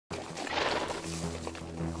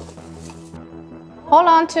Hold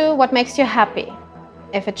on to what makes you happy.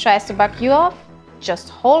 If it tries to bug you off, just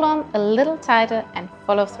hold on a little tighter and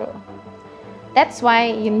follow through. That's why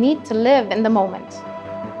you need to live in the moment.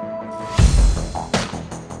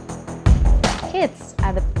 Kids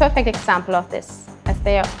are the perfect example of this, as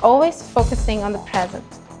they are always focusing on the present,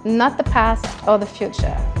 not the past or the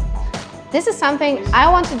future. This is something I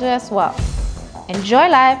want to do as well. Enjoy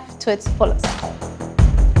life to its fullest.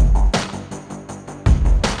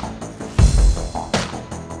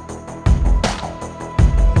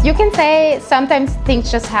 You can say sometimes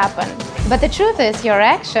things just happen, but the truth is your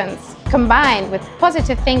actions combined with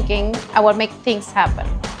positive thinking are what make things happen.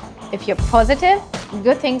 If you're positive,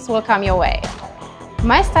 good things will come your way.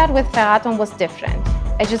 My start with Ferratum was different.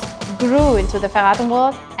 I just grew into the Ferratum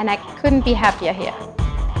world and I couldn't be happier here.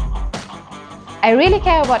 I really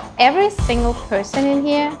care about every single person in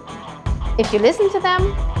here. If you listen to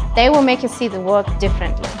them, they will make you see the world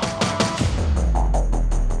differently.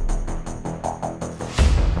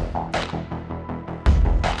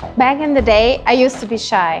 Back in the day, I used to be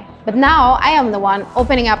shy, but now I am the one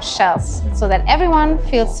opening up shells so that everyone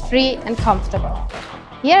feels free and comfortable.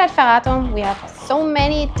 Here at Ferratum, we have so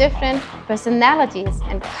many different personalities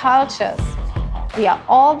and cultures. We are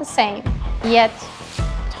all the same, yet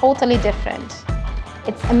totally different.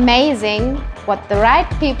 It's amazing what the right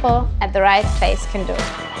people at the right place can do.